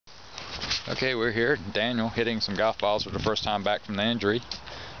Okay, we're here. Daniel hitting some golf balls for the first time back from the injury.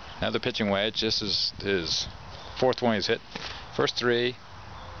 Another pitching wedge. This is his fourth one he's hit. First three,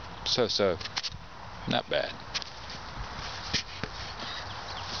 so. Not bad.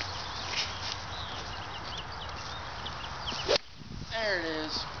 There it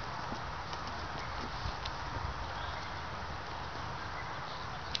is.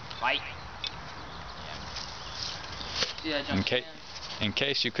 Bite. Yeah, in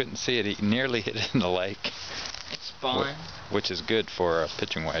case you couldn't see it, he nearly hit it in the lake. It's fun. Which is good for a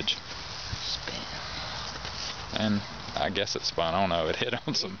pitching wedge. Spin. And I guess it's fun. I don't know. It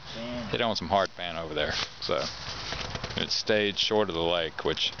hit on some hard pan over there, so it stayed short of the lake.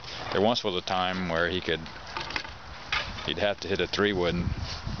 Which there once was a time where he'd have to hit a 3-wood and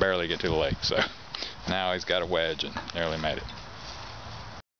barely get to the lake. So now he's got a wedge and nearly made it.